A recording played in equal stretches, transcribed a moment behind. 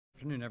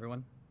Good afternoon,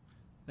 everyone.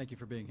 Thank you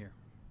for being here.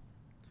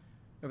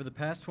 Over the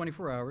past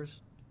 24 hours,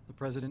 the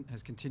President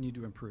has continued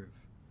to improve.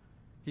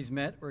 He's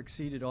met or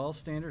exceeded all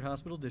standard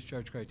hospital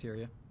discharge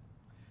criteria.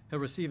 He'll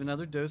receive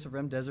another dose of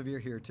remdesivir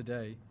here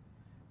today,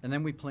 and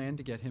then we plan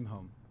to get him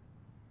home.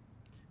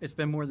 It's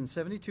been more than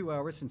 72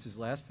 hours since his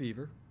last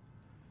fever.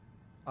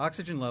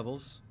 Oxygen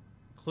levels,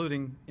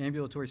 including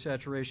ambulatory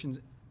saturations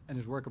and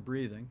his work of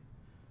breathing,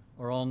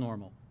 are all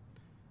normal.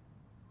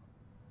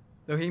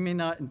 Though he may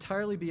not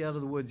entirely be out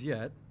of the woods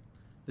yet,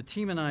 the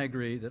team and I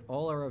agree that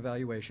all our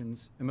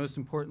evaluations, and most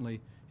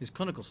importantly, his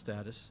clinical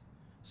status,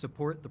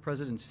 support the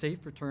President's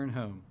safe return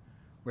home,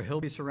 where he'll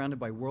be surrounded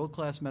by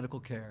world-class medical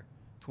care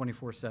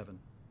 24/7.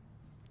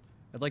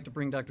 I'd like to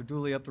bring Dr.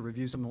 Dooley up to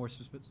review some more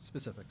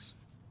specifics.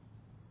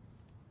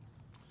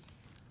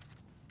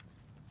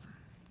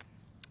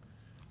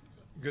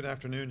 Good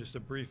afternoon. Just a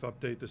brief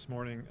update this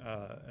morning.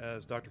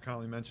 As Dr.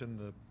 Conley mentioned,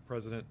 the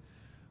President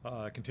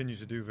continues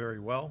to do very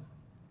well.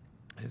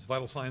 His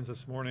vital signs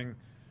this morning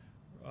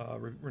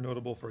were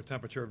notable for a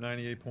temperature of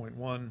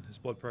 98.1. His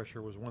blood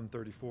pressure was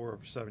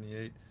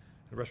 134/78.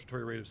 A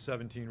respiratory rate of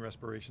 17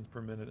 respirations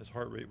per minute. His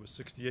heart rate was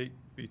 68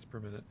 beats per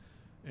minute.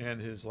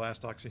 And his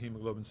last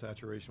oxyhemoglobin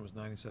saturation was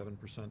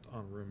 97%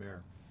 on room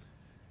air.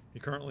 He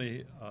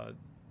currently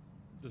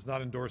does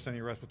not endorse any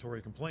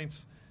respiratory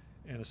complaints.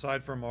 And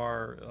aside from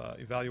our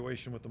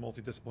evaluation with the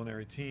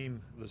multidisciplinary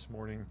team this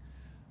morning,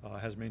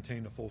 has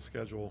maintained a full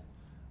schedule,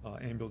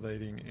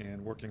 ambulating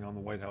and working on the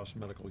White House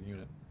Medical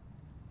Unit.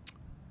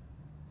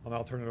 I'll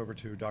now turn it over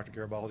to Dr.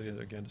 Garibaldi to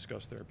again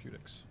discuss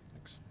therapeutics.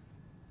 Thanks.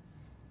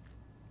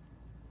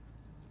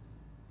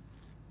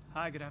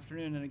 Hi, good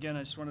afternoon. And again,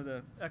 I just wanted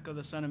to echo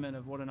the sentiment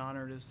of what an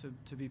honor it is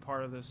to be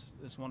part of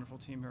this wonderful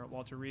team here at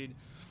Walter Reed.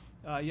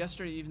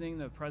 Yesterday evening,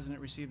 the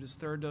President received his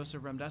third dose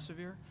of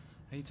remdesivir.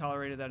 He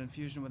tolerated that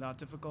infusion without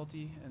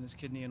difficulty, and his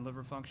kidney and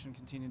liver function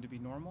continued to be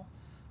normal.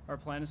 Our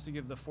plan is to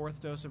give the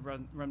fourth dose of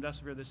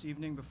remdesivir this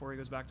evening before he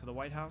goes back to the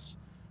White House,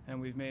 and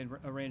we've made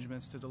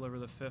arrangements to deliver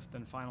the fifth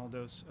and final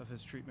dose of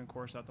his treatment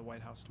course at the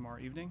White House tomorrow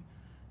evening.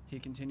 He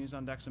continues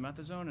on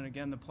dexamethasone, and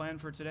again, the plan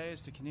for today is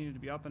to continue to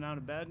be up and out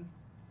of bed,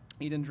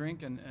 eat and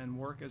drink, and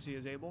work as he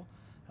is able.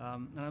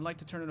 And I'd like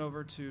to turn it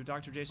over to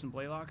Dr. Jason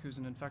Blaylock, who's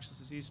an infectious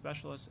disease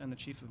specialist and the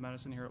Chief of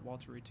Medicine here at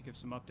Walter Reed, to give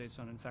some updates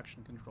on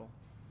infection control.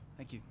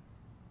 Thank you.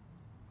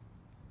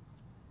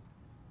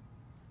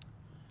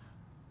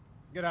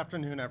 Good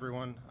afternoon,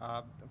 everyone.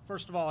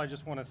 First of all, I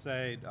just want to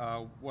say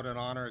what an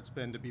honor it's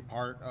been to be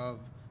part of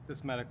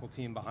this medical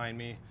team behind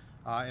me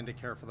and to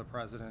care for the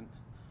President.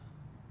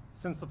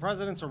 Since the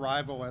President's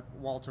arrival at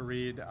Walter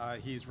Reed,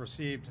 he's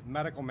received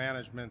medical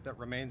management that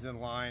remains in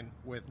line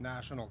with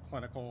national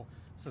clinical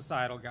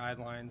societal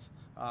guidelines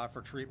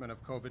for treatment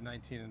of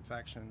COVID-19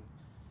 infection.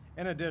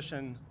 In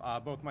addition,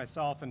 both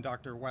myself and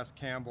Dr. Wes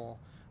Campbell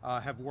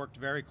have worked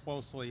very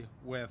closely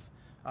with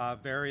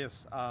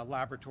various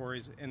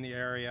laboratories in the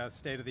area,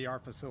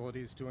 state-of-the-art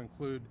facilities to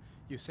include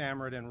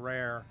USAMRIID and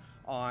RARE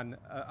on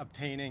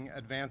obtaining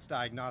advanced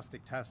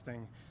diagnostic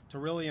testing to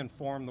really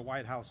inform the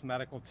White House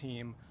medical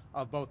team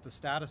of both the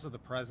status of the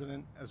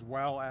President as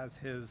well as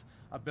his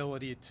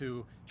ability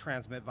to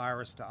transmit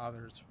virus to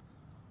others.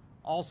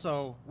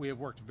 Also, we have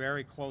worked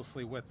very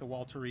closely with the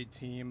Walter Reed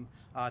team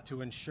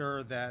to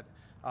ensure that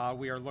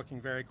we are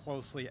looking very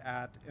closely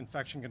at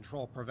infection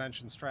control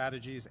prevention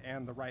strategies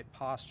and the right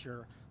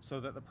posture so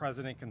that the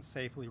President can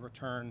safely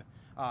return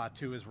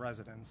to his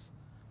residence.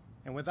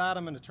 And with that,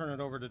 I'm going to turn it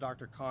over to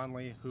Dr.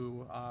 Conley,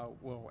 who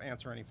will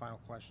answer any final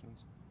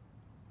questions.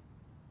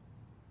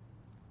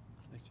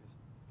 Thanks, Jason.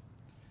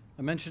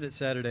 I mentioned it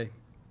Saturday,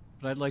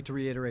 but I'd like to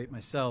reiterate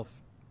myself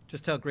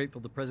just how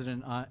grateful the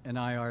President and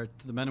I are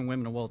to the men and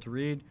women of Walter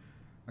Reed,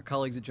 our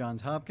colleagues at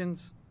Johns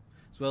Hopkins,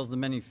 as well as the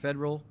many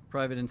federal,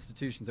 private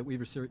institutions that we've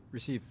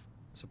received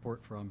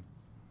support from.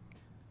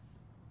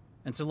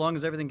 And so long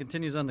as everything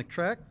continues on the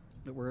track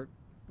that we're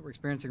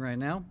experiencing right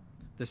now,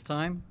 this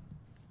time,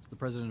 as the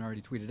President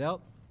already tweeted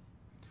out,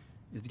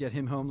 is to get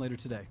him home later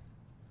today.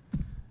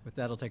 With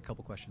that, I'll take a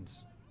couple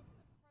questions.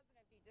 The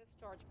President be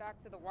discharged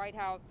back to the White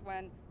House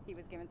when he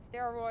was given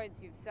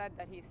steroids. You've said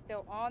that he's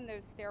still on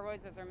those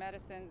steroids. Those are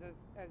medicines,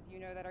 as you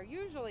know, that are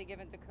usually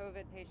given to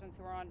COVID patients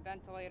who are on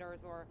ventilators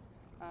or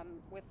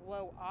with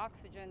low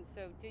oxygen.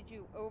 So did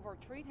you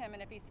overtreat him?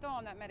 And if he's still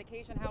on that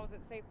medication, how is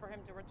it safe for him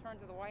to return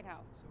to the White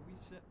House?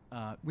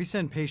 So we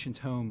send patients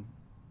home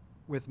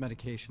with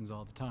medications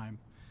all the time.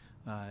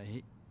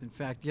 In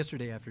fact,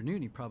 yesterday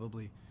afternoon, he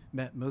probably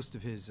met most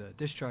of his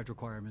discharge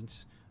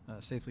requirements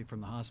safely from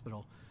the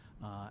hospital.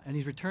 And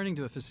he's returning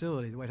to a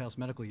facility, the White House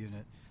Medical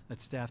Unit,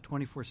 that's staffed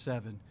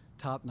 24/7,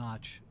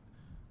 top-notch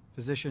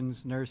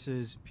physicians,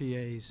 nurses,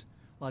 PAs,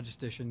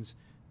 logisticians,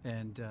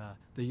 and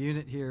the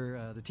unit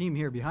here, the team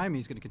here behind me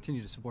is going to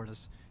continue to support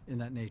us in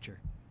that nature.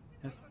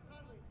 Yes?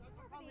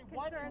 Dr. Conley,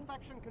 what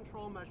infection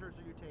control measures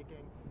are you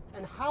taking?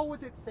 And how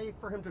was it safe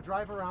for him to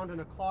drive around in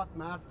a cloth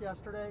mask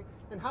yesterday?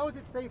 And how is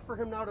it safe for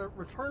him now to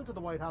return to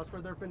the White House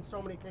where there have been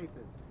so many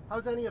cases?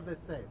 How's any of this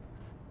safe?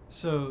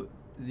 So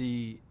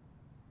the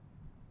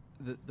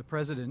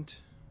President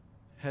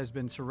has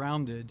been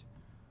surrounded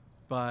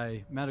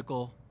by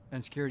medical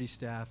and security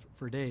staff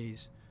for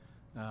days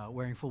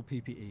wearing full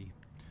PPE.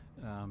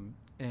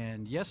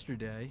 And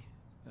yesterday,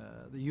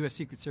 the U.S.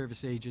 Secret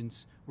Service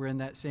agents were in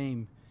that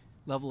same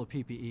level of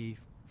PPE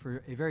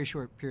for a very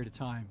short period of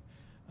time.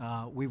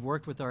 We've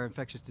worked with our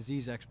infectious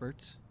disease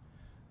experts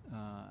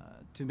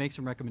to make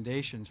some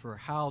recommendations for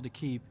how to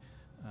keep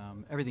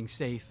everything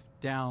safe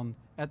down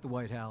at the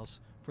White House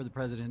for the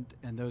president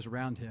and those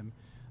around him.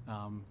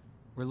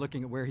 We're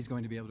looking at where he's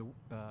going to be able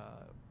to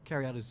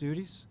carry out his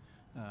duties,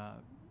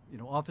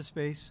 office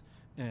space,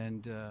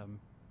 and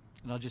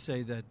I'll just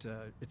say that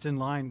it's in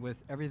line with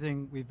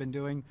everything we've been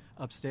doing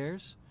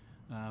upstairs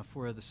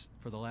for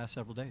the last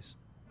several days.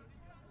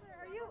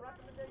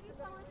 Can you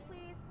tell us,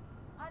 please,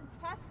 on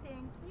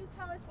testing, can you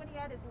tell us when he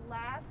had his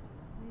last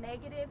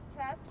negative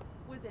test?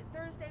 Was it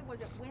Thursday?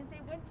 Was it Wednesday?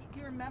 When do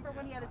you remember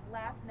when he had his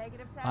last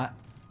negative test?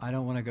 I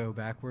don't want to go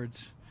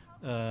backwards.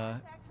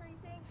 Contact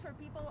tracing for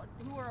people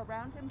who are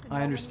around him to know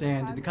I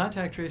understand. when he The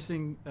contact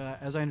tracing,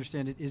 as I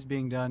understand it, is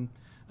being done.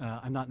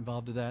 I'm not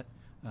involved in that.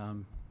 So. Why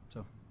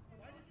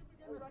did you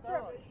begin the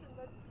starvation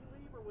that you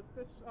leave, or was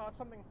this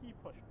something he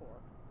pushed for?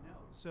 No.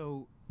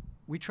 So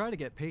we try to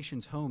get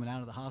patients home and out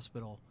of the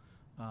hospital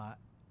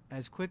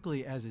as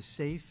quickly as is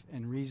safe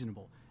and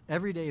reasonable.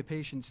 Every day a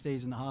patient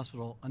stays in the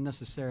hospital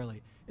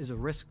unnecessarily is a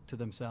risk to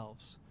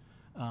themselves.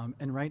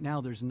 And right now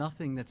there's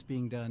nothing that's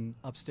being done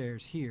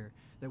upstairs here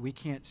that we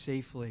can't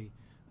safely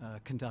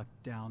conduct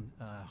down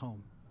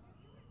home.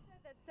 You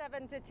said that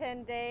 7 to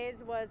 10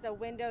 days was a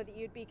window that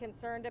you'd be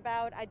concerned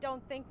about. I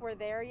don't think we're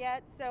there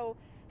yet. So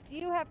do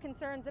you have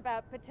concerns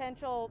about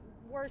potential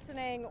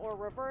worsening or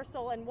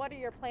reversal, and what are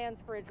your plans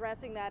for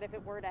addressing that if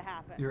it were to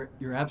happen?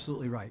 You're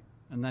absolutely right.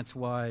 And that's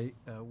why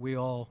we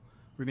all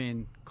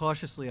remain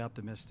cautiously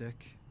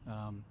optimistic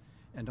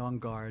and on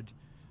guard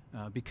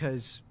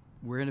because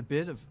we're in a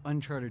bit of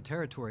uncharted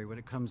territory when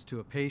it comes to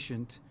a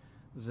patient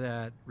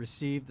that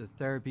received the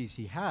therapies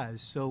he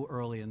has so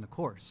early in the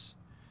course.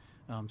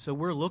 So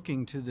we're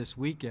looking to this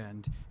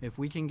weekend. If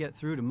we can get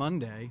through to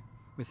Monday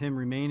with him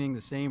remaining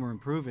the same or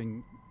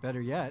improving,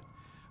 better yet,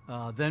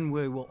 then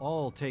we will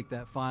all take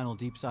that final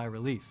deep sigh of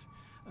relief.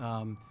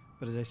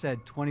 But as I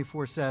said,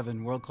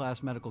 24/7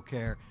 world-class medical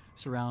care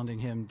surrounding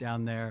him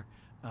down there.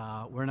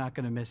 We're not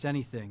going to miss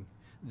anything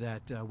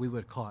that we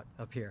would have caught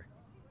up here.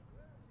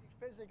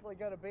 He's physically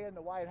going to be in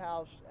the White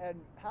House, and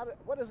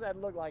what does that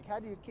look like? How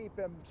do you keep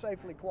him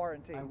safely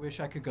quarantined? I wish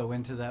I could go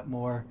into that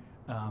more,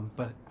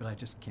 but I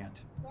just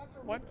can't.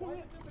 Doctor, when can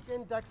you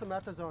begin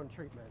dexamethasone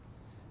treatment?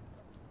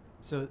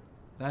 So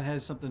that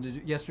has something to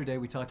do. Yesterday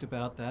we talked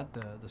about that,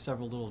 the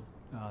several little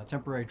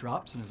temporary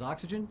drops in his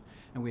oxygen,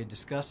 and we had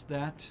discussed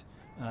that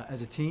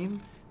as a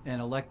team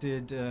and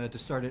elected to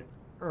start it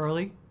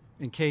early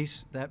in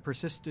case that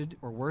persisted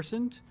or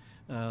worsened.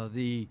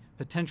 The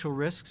potential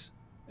risks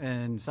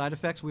and side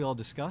effects we all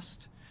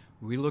discussed.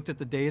 We looked at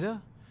the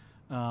data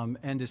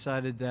and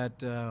decided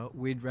that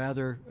we'd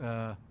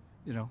rather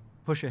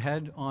push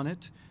ahead on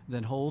it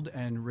than hold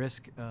and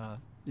risk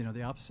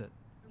the opposite.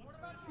 And what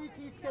about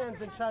CT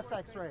scans and chest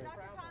x-rays?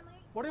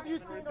 What have you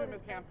seen on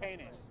his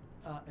campaigning?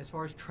 As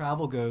far as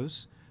travel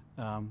goes,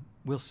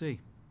 we'll see.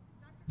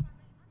 On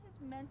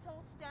his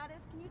mental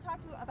status, can you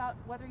talk to about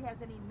whether he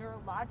has any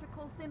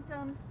neurological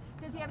symptoms?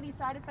 Does he have any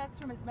side effects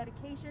from his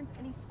medications?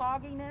 Any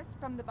fogginess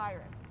from the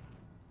virus?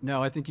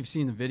 No, I think you've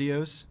seen the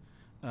videos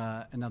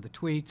and now the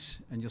tweets,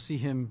 and you'll see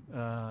him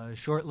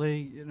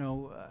shortly.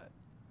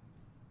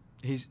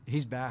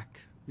 He's back.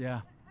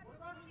 Yeah.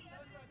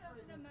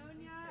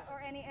 Pneumonia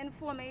or any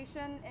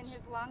inflammation in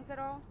his lungs at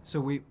all? So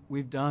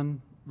we've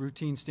done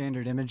routine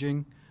standard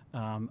imaging.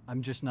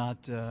 I'm just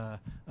not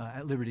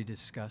at liberty to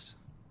discuss.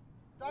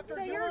 Doctor,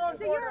 So you you're, were on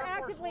so board you're Air Force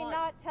actively One.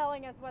 not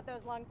telling us what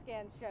those lung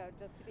scans showed,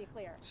 just to be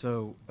clear.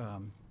 So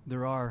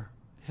there are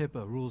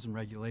HIPAA rules and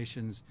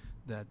regulations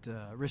that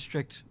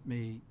restrict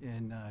me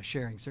in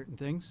sharing certain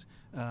things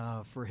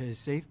for his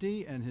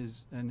safety and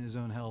his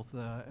own health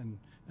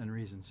and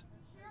reasons.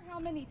 Can you share how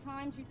many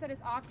times, you said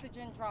his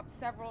oxygen dropped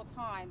several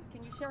times.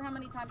 Can you share how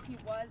many times he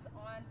was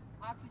on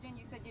oxygen?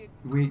 You said you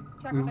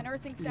checked with the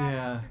nursing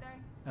staff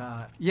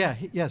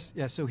yesterday? Yes.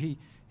 So he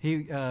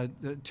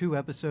the 2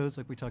 episodes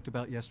like we talked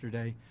about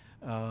yesterday,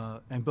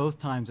 and both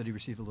times that he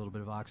received a little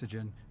bit of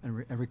oxygen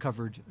and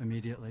recovered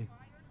immediately. Was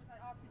that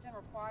oxygen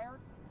required?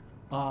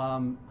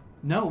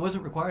 No, it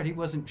wasn't required. He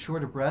wasn't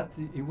short of breath.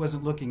 He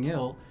wasn't looking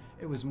ill.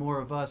 It was more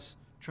of us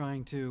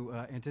trying to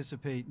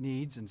anticipate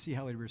needs and see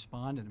how he'd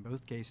respond. And in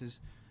both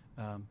cases,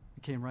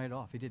 it came right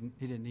off. He didn't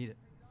need it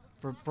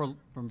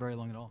from very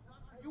long at all.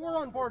 You were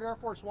on board Air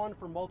Force One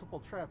for multiple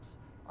trips.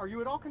 Are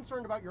you at all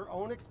concerned about your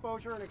own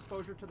exposure and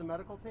exposure to the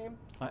medical team?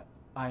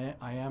 I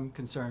am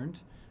concerned,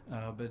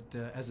 but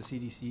as the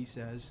CDC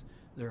says,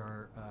 there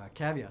are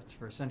caveats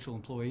for essential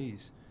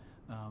employees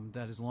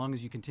that as long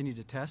as you continue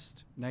to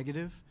test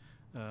negative,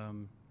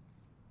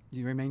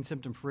 you remain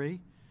symptom-free,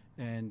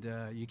 and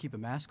you keep a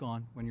mask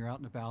on when you're out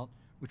and about,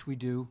 which we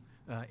do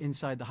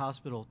inside the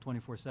hospital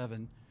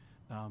 24/7,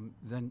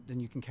 then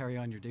you can carry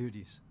on your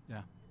duties. Yeah.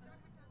 I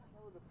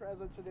know the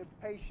president's an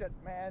impatient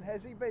man.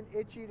 Has he been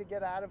itchy to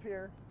get out of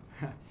here?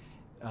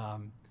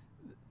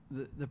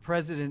 The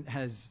president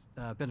has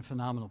been a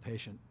phenomenal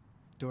patient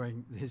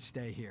during his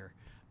stay here,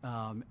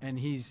 and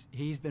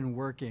he's been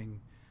working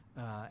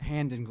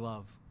hand in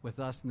glove with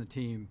us and the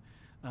team.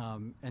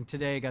 And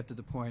today got to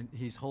the point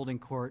he's holding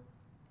court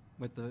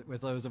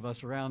with those of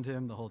us around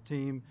him, the whole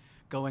team,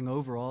 going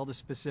over all the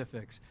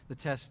specifics, the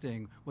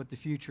testing, what the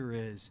future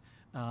is,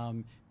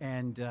 and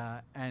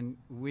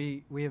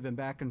we have been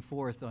back and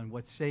forth on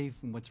what's safe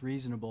and what's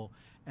reasonable,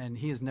 and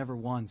he has never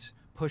once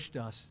pushed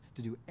us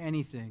to do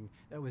anything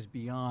that was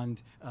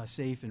beyond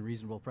safe and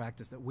reasonable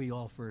practice that we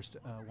all first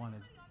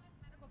wanted. Anybody on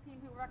this medical team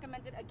who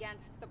recommended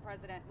against the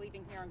president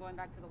leaving here and going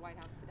back to the White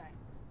House today?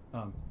 Or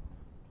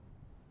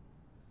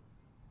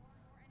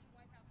any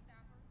White House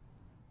staffers?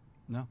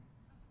 No.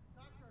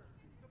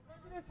 The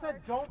president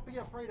said don't be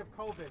afraid of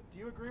COVID. Do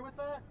you agree with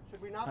that?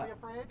 Should we not be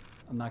afraid?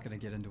 I'm not going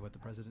to get into what the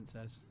president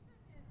says.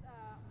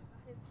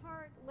 His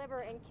heart,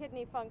 liver, and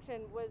kidney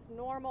function was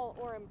normal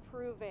or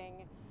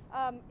improving.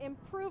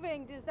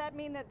 Improving, does that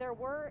mean that there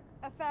were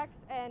effects,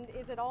 and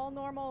is it all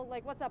normal?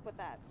 Like, what's up with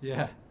that?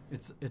 Yeah,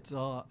 it's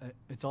all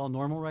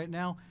normal right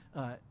now.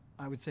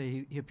 I would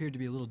say he appeared to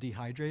be a little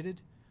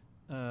dehydrated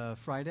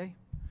Friday.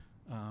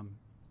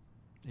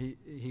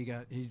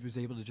 He was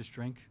able to just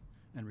drink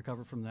and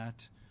recover from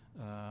that,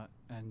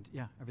 and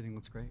yeah, everything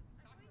looks great.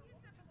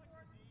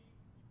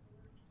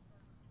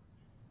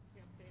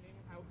 Campaigning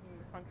out in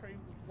the country,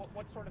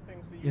 what sort of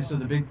things do you? Yeah, so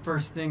the big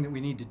first thing that we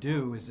need to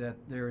do is that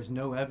there is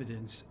no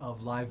evidence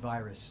of live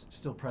virus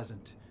still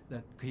present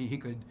that he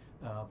could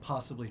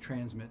possibly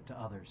transmit to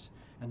others.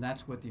 And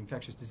that's what the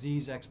infectious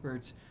disease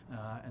experts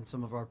and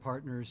some of our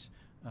partners,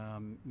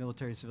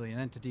 military civilian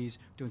entities,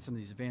 doing some of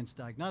these advanced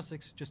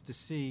diagnostics just to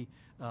see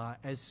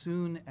as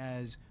soon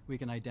as we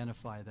can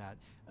identify that.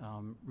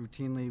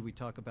 Routinely, we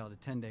talk about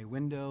a 10-day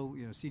window,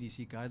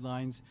 CDC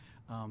guidelines,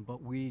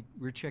 but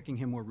we're checking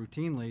him more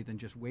routinely than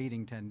just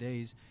waiting 10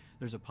 days.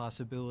 There's a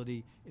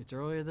possibility it's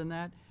earlier than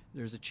that.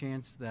 There's a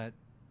chance that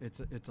it's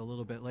a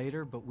little bit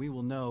later, but we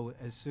will know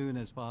as soon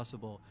as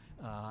possible.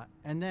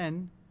 And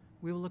then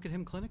we will look at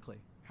him clinically.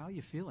 How are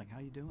you feeling? How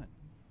are you doing?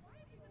 Why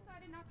have you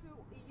decided not to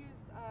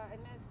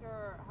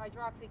administer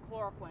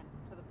hydroxychloroquine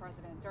to the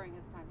president during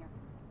his time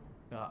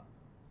here?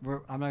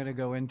 I'm not going to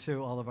go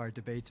into all of our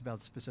debates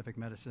about specific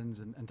medicines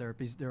and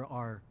therapies. There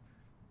are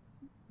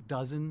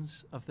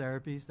dozens of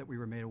therapies that we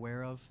were made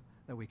aware of,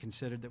 that we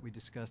considered, that we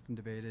discussed and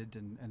debated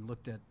and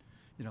looked at,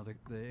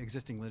 the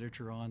existing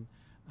literature on,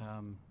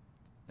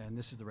 and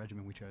this is the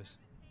regimen we chose.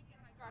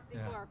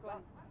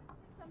 Hydroxychloroquine.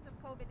 Symptoms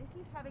of COVID, is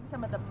he having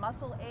some of the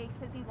muscle aches?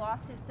 Has he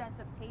lost his sense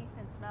of taste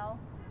and smell?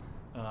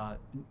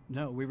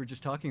 No, we were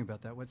just talking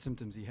about that, what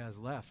symptoms he has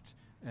left,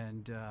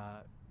 and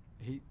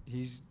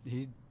he's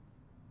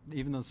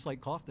even the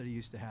slight cough that he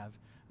used to have,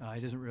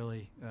 he doesn't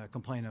really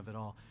complain of at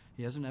all.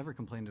 He hasn't ever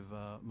complained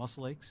of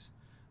muscle aches,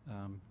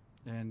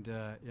 and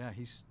yeah,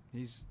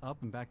 he's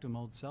up and back to his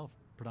old self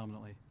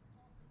predominantly.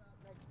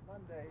 Next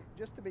Monday,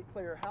 just to be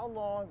clear, how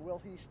long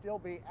will he still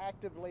be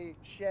actively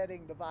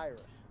shedding the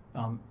virus?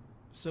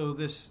 So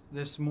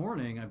this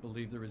morning, I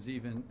believe there was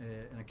even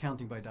an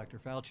accounting by Dr.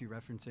 Fauci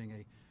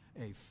referencing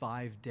a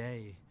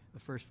 5-day, the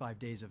first 5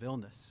 days of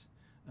illness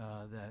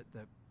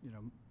that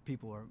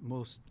people are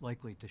most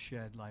likely to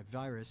shed live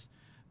virus.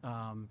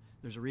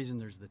 There's a reason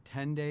there's the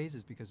 10 days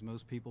is because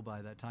most people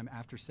by that time,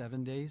 after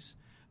 7 days,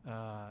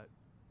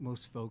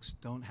 most folks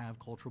don't have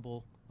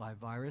culturable live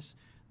virus.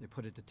 They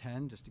put it to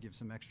 10 just to give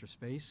some extra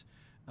space.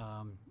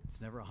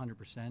 It's never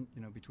 100%,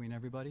 between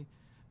everybody.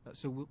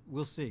 So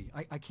we'll see.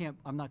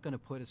 I'm not going to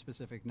put a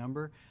specific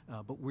number,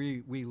 but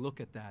we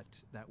look at that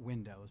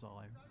window is all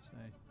I say.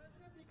 Will the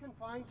president be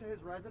confined to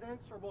his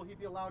residence, or will he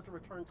be allowed to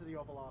return to the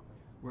Oval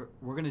Office?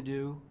 We're going to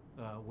do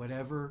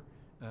whatever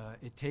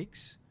it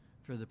takes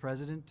for the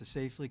president to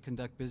safely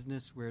conduct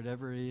business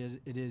wherever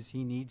it is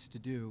he needs to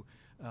do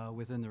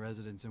within the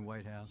residence and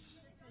White House.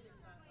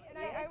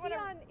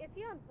 Is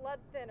he on blood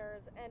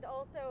thinners? And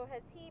also,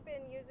 have you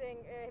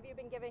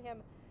been giving him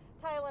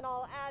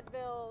Tylenol,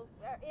 Advil,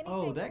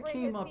 anything to that bring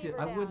came his up. fever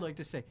I down? would like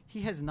to say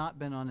he has not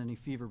been on any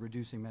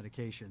fever-reducing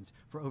medications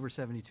for over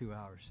 72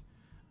 hours.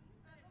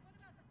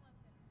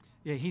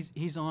 Yeah,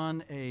 he's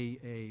on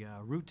a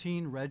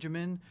routine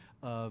regimen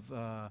of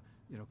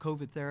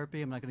COVID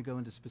therapy. I'm not going to go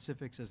into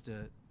specifics as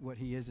to what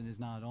he is and is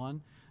not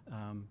on,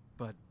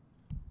 but.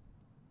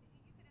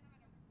 You said, and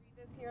I'm going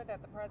to read this here,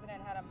 that the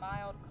president had a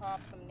mild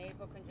cough, some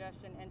nasal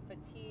congestion, and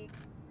fatigue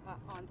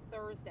on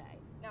Thursday.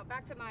 Now,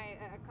 back to my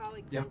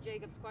colleague Jen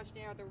Jacobs'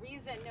 questionnaire, the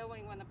reason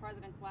knowing when the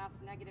president's last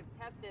negative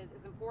test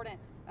is important.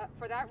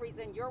 For that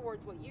reason, your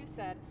words, what you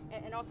said,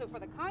 and also for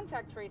the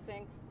contact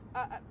tracing.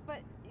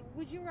 But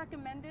would you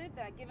recommend it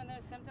that, given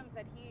those symptoms,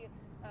 that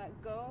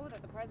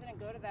the president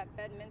go to that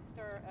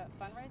Bedminster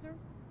fundraiser?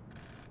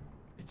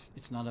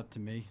 It's not up to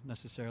me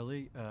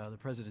necessarily, the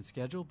president's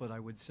schedule, but I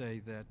would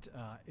say that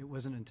it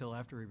wasn't until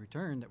after he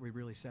returned that we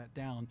really sat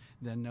down,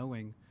 then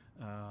knowing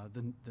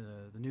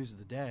the news of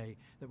the day,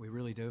 that we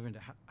really dove into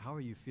how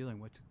are you feeling,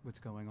 what's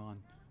going on.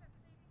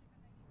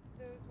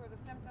 Those were the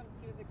symptoms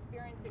he was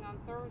experiencing on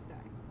Thursday.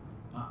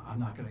 I'm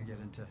not going to get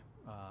into,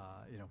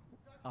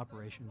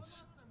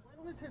 operations.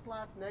 When was his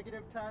last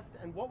negative test,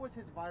 and what was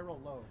his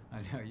viral load?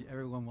 I know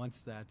everyone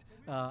wants that.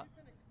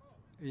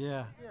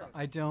 Yeah,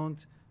 I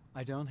don't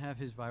have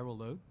his viral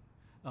load.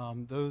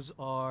 Those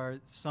are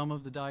some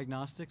of the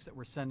diagnostics that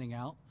we're sending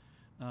out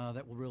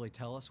that will really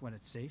tell us when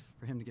it's safe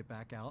for him to get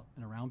back out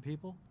and around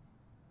people.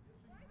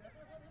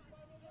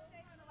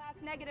 The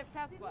last negative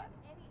test was.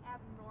 Any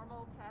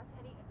abnormal tests?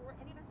 Were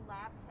any of his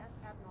lab tests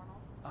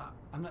abnormal?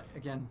 I'm not,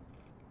 again,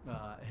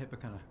 HIPAA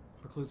kind of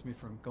precludes me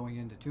from going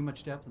into too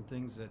much depth and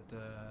things that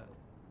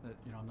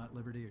I'm not at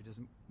liberty or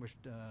doesn't wish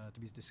to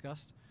be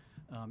discussed.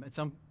 At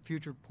some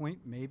future point,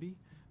 maybe,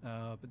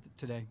 but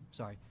today,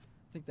 sorry.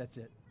 I think that's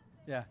it.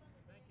 Yeah.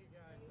 Thank you,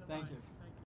 guys. Thank you.